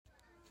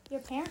Your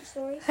parents'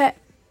 stories. Hey,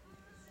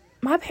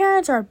 my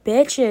parents are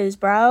bitches,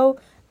 bro.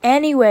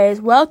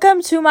 Anyways,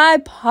 welcome to my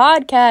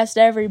podcast,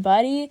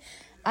 everybody.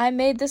 I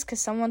made this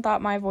because someone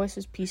thought my voice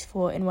was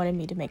peaceful and wanted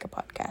me to make a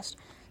podcast.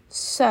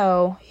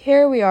 So,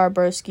 here we are,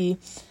 broski.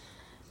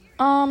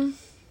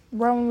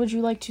 Rowan, would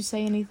you like to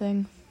say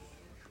anything?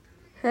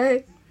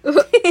 Hey.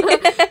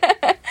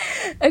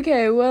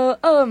 Okay, well,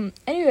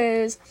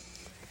 anyways,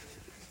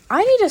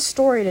 I need a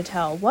story to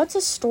tell. What's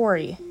a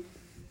story?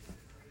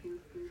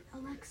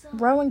 Alexa.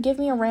 Rowan, give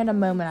me a random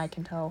moment I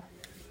can tell.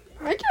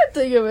 I can't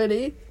think of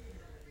any.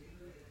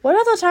 What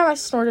about the time I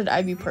snorted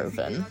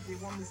ibuprofen?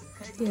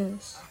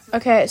 Yes.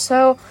 Okay,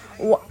 so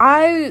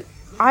I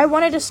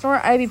wanted to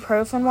snort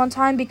ibuprofen one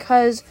time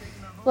because,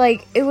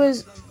 it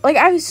was,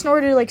 I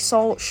snorted,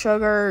 salt,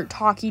 sugar,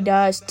 talkie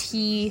dust,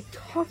 tea,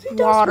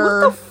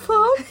 water. What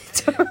the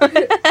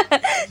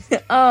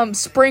fuck?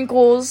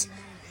 Sprinkles.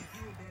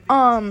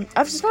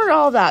 I've snorted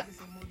all of that.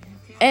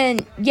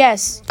 And,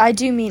 yes, I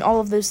do mean all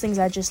of those things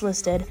I just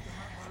listed.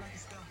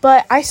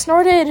 But I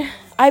snorted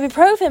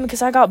ibuprofen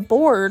because I got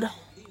bored.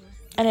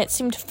 And it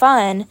seemed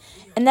fun.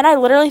 And then I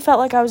literally felt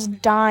like I was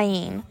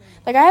dying.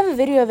 I have a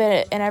video of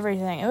it and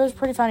everything. It was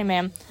pretty funny,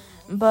 man.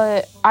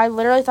 But I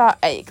literally thought,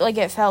 it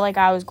felt like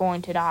I was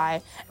going to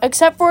die.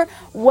 Except for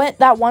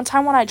that one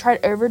time when I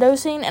tried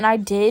overdosing. And I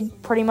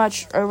did pretty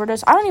much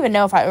overdose. I don't even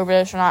know if I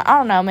overdosed or not. I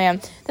don't know, man.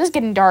 This is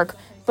getting dark.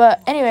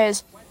 But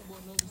anyways,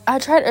 I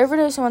tried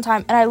overdosing one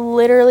time. And I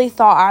literally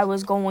thought I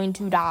was going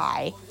to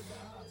die.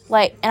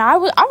 And I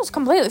was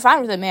completely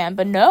fine with it, man.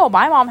 But no,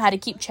 my mom had to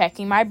keep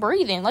checking my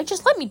breathing.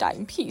 Just let me die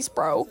in peace,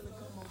 bro.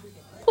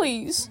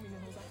 Please.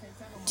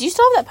 Do you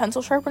still have that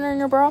pencil sharpener in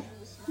your bra?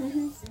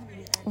 Mm-hmm.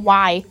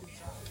 Why?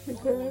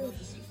 Because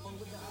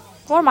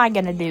What am I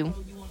gonna do?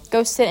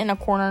 Go sit in a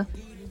corner?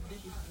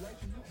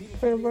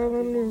 put a ball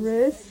on your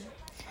wrist.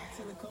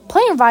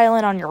 Playing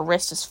violin on your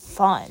wrist is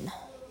fun.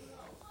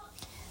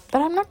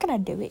 But I'm not gonna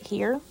do it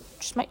here.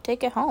 Just might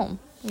take it home,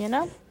 you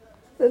know?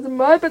 That's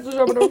my pencil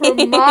sharpener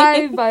from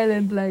my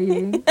violin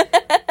playing.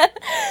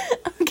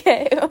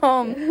 Okay,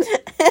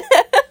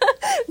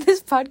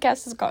 this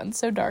podcast has gotten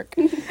so dark.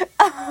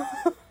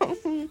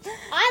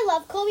 I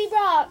love Kobe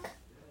Brock.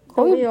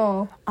 We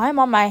all. I'm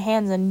on my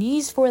hands and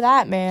knees for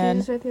that, man.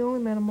 Jesus ain't the only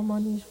man I'm on my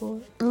knees for.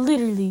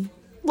 Literally.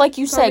 Like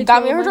you Probably said,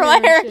 got me curling over my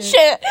hair and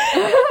shit.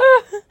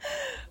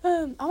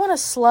 I want a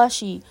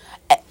slushie.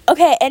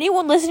 Okay,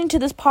 anyone listening to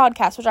this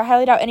podcast, which I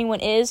highly doubt anyone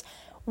is,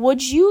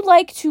 would you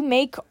like to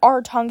make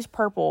our tongues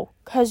purple?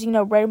 Because,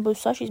 red and blue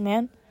slushies,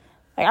 man.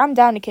 I'm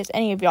down to kiss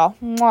any of y'all.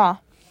 Mwah.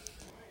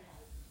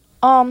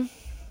 What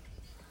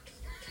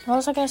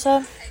was I gonna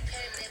say?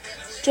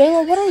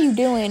 Jayla, what are you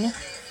doing?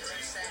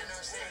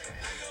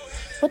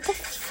 What the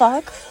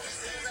fuck?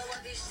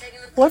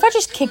 What if I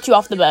just kicked you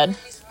off the bed?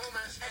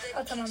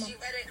 I'll tell my mom.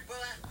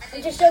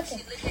 I'm just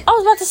joking. I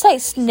was about to say,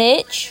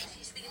 snitch.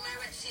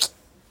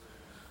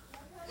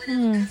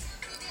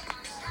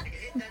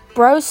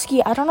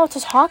 Broski, I don't know what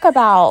to talk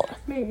about.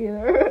 Me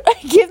either.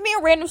 Give me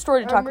a random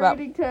story to talk about. I'm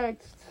reading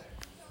text.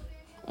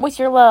 With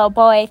your little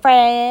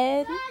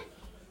boyfriend.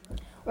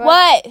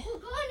 What? We're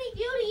going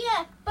to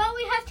UDF, but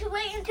we have to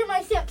wait until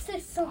my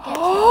stepsister gets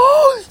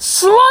Oh,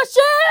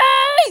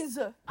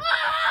 slushies!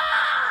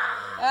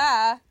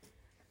 Ah.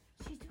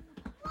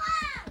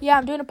 Yeah,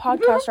 I'm doing a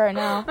podcast right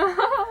now.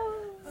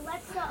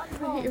 Alexa,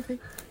 I hate your face.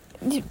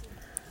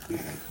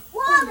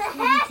 Whoa, the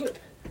heck?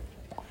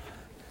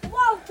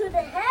 Whoa, to the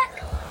heck?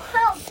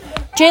 Fell to the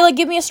heck. Jayla,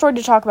 give me a story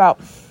to talk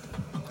about.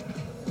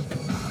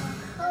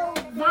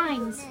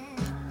 Vines.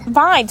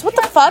 Vines, what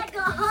the fuck? Like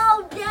a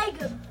whole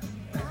dagger.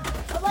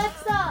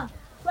 Alexa,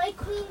 play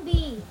Queen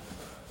Bee.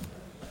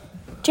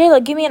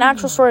 Jayla, give me an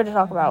actual story to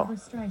talk about.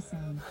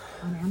 Streisand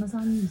on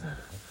Amazon Music.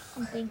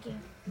 I'm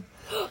thinking.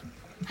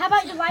 How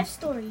about your life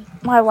story?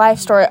 My life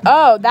story.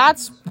 Oh,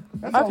 that's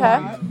That's a okay.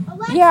 lot.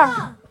 Alexa.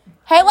 Yeah.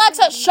 Hey,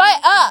 Alexa,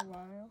 shut up.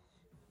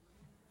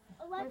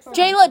 Alexa.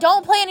 Jayla,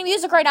 don't play any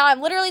music right now. I'm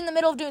literally in the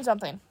middle of doing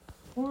something.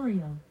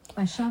 Oreo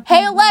by Shop.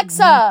 Hey,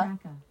 Alexa.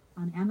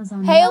 On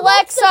Amazon Hey, Music.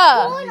 Alexa.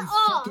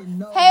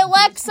 Turn off. Hey,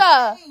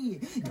 Alexa.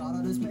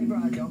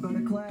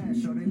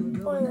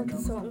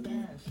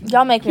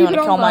 Y'all make me want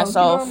to kill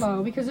myself. Keep it on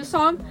low, because this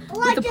song with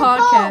Alexa, the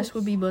podcast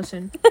would be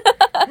bussing.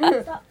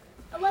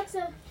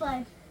 Alexa,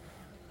 play.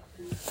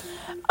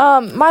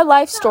 My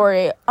life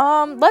story.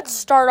 Let's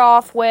start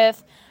off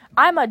with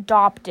I'm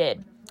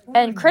adopted.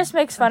 And Chris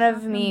makes fun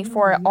of me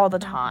for it all the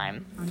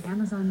time. On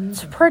Amazon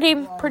It's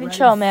Music. pretty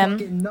chill,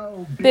 man.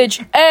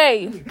 Bitch,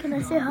 hey. Can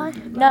I say hi?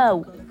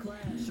 No.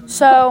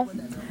 So,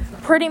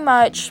 pretty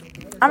much,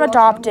 I'm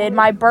adopted.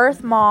 My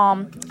birth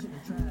mom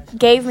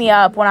gave me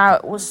up when I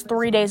was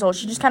 3 days old.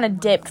 She just kind of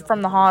dipped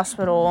from the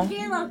hospital.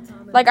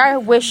 I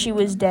wish she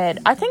was dead.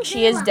 I think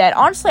she is dead.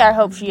 Honestly, I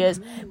hope she is.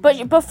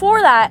 But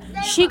before that,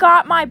 she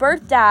got my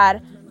birth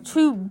dad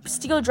to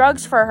steal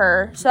drugs for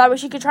her so that way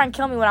she could try and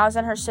kill me when I was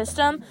in her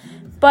system.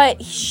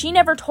 But she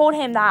never told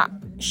him that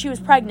she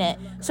was pregnant.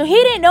 So he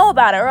didn't know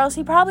about it, or else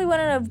he probably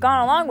wouldn't have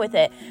gone along with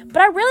it.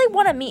 But I really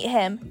want to meet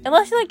him.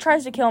 Unless he,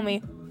 tries to kill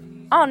me.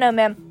 I don't know,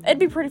 man. It'd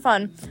be pretty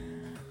fun.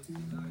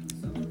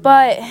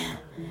 But,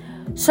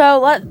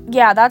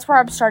 that's where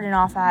I'm starting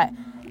off at.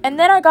 And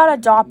then I got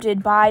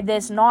adopted by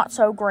this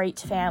not-so-great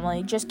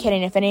family. Just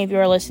kidding. If any of you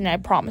are listening, I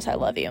promise I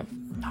love you.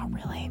 Not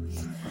really.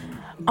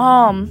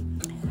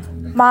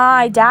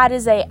 My dad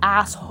is a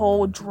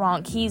asshole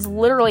drunk. He's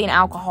literally an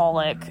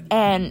alcoholic,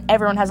 and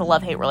everyone has a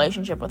love-hate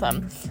relationship with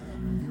him.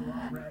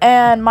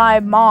 And my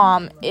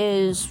mom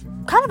is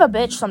kind of a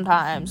bitch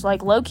sometimes.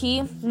 Like,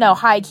 low-key. No,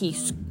 high-key.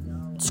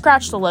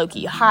 Scratch the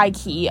low-key.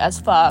 High-key as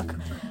fuck.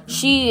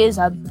 She is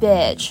a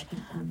bitch.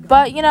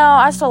 But,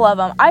 I still love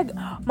him.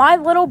 My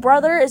little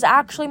brother is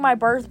actually my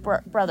birth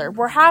brother.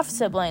 We're half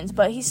siblings,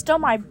 but he's still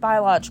my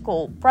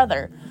biological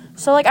brother.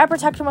 So, I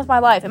protect him with my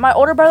life. And my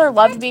older brother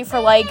loved me for,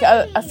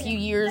 a few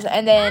years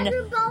and then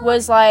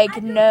was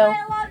like, no,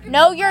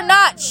 you're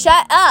not.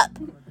 Shut up.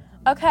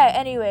 Okay,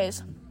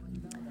 anyways.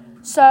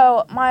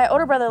 So, my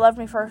older brother loved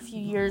me for a few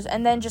years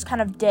and then just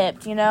kind of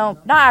dipped, Not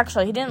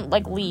actually. He didn't,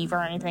 leave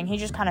or anything. He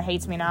just kind of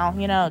hates me now.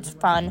 It's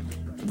fun.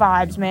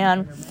 Vibes,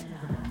 man.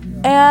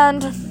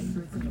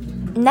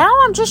 And now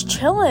I'm just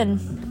chilling.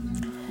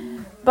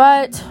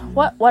 But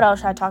what else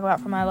should I talk about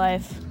from my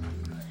life?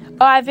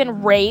 Oh, I've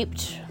been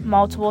raped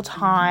multiple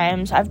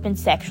times. I've been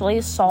sexually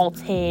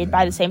assaulted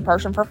by the same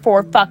person for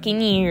 4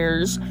 fucking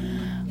years.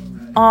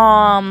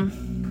 I've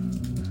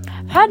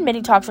had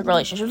many toxic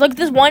relationships.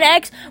 This one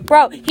ex,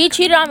 bro, he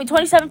cheated on me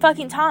 27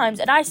 fucking times,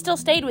 and I still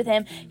stayed with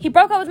him. He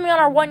broke up with me on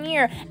our 1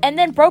 year, and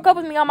then broke up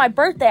with me on my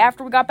birthday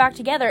after we got back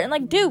together.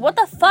 And, dude, what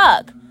the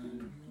fuck?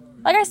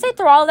 I stayed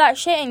through all of that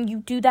shit, and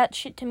you do that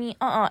shit to me,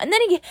 And then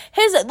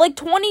his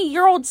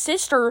 20-year-old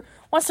sister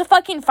wants to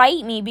fucking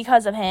fight me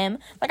because of him.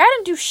 I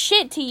didn't do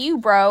shit to you,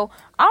 bro.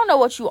 I don't know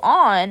what you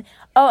on.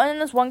 Oh, and then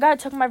this one guy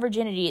took my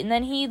virginity, and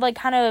then he, he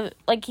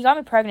got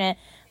me pregnant.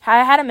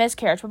 I had a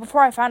miscarriage, but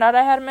before I found out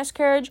I had a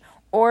miscarriage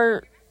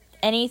or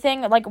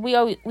anything, we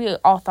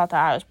all thought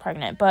that I was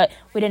pregnant, but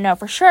we didn't know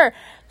for sure.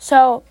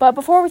 So, but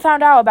before we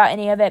found out about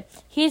any of it,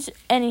 he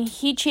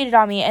cheated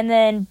on me and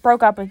then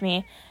broke up with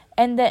me,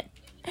 and then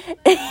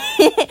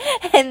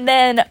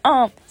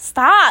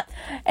stop.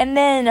 And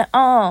then,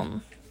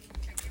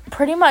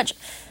 pretty much,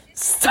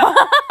 stop.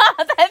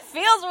 That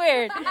feels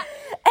weird.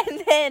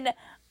 And then,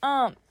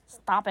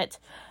 stop it.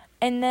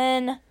 And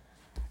then,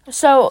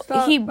 so,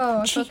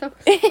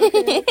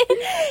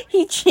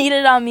 he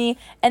cheated on me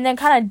and then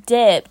kind of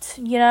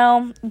dipped,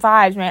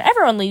 vibes, man.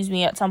 Everyone leaves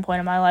me at some point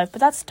in my life,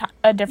 but that's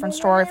a different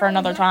story for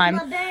another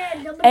time.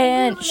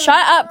 And,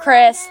 shut up,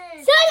 Chris.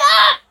 Shut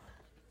up!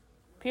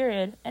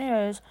 Period.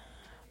 Anyways.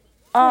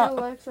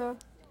 Alexa.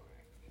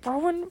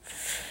 Rowan.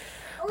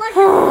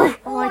 Alexa,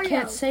 Oh, I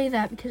can't say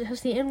that because it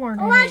has the N-word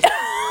in it. Alexa.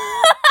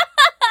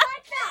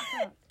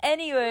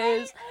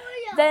 Anyways,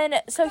 then,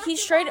 so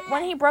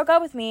when he broke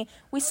up with me,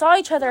 we saw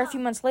each other a few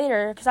months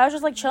later, because I was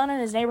just, chilling in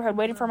his neighborhood,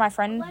 waiting for my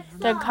friend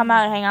to come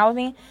out and hang out with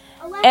me,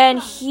 and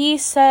he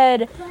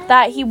said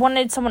that he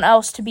wanted someone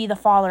else to be the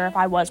father if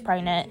I was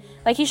pregnant.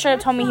 He straight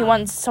up told me he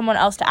wants someone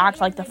else to act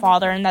like the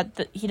father, and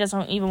that he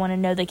doesn't even want to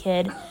know the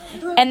kid,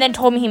 and then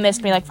told me he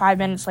missed me, 5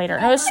 minutes later,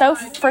 and it was so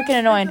freaking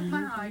annoying.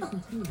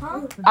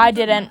 I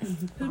didn't.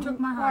 Who took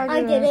my heart?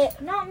 I did it.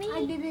 Not me.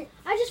 I did it.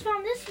 I just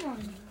found this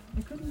one.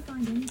 I couldn't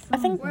find any I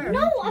think.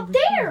 No, up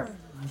there.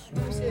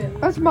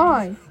 That's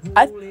mine.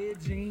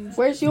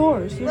 Where's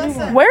yours?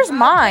 Listen, Where's I'll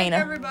mine?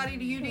 take everybody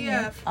to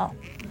UDF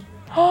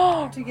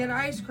Oh. to get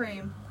ice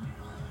cream.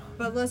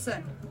 But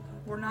listen,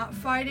 we're not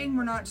fighting.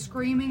 We're not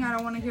screaming. I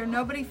don't want to hear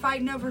nobody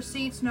fighting over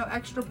seats. No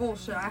extra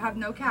bullshit. I have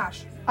no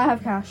cash. I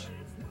have cash.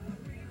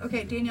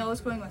 Okay,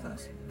 Daniela's going with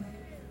us.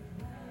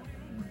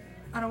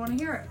 I don't want to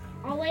hear it.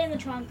 I'll lay in the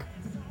trunk.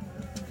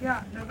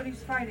 Yeah,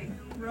 nobody's fighting.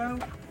 Ro,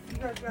 you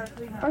guys gotta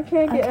clean up. I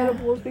can't get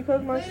edibles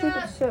because my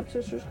stupid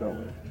stepsister's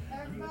going.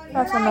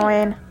 That's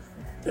annoying.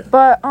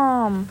 But,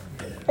 I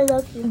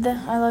love you.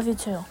 I love you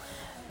too.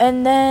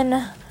 And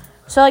then,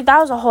 so, that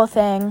was a whole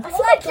thing.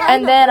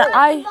 And then Huh?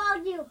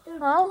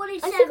 I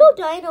should go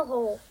die in a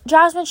hole.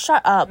 Jasmine,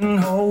 shut up. Dude, I'm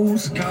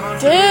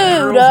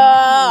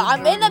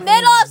in the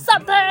middle of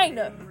something.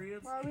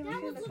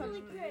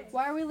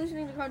 Why are we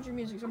listening to country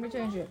music? Somebody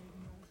change it.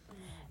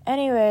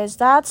 Anyways,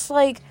 that's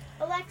Alexa.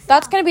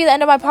 gonna be the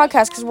end of my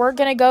podcast because we're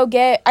gonna go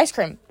get ice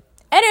cream.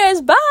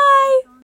 Anyways, bye.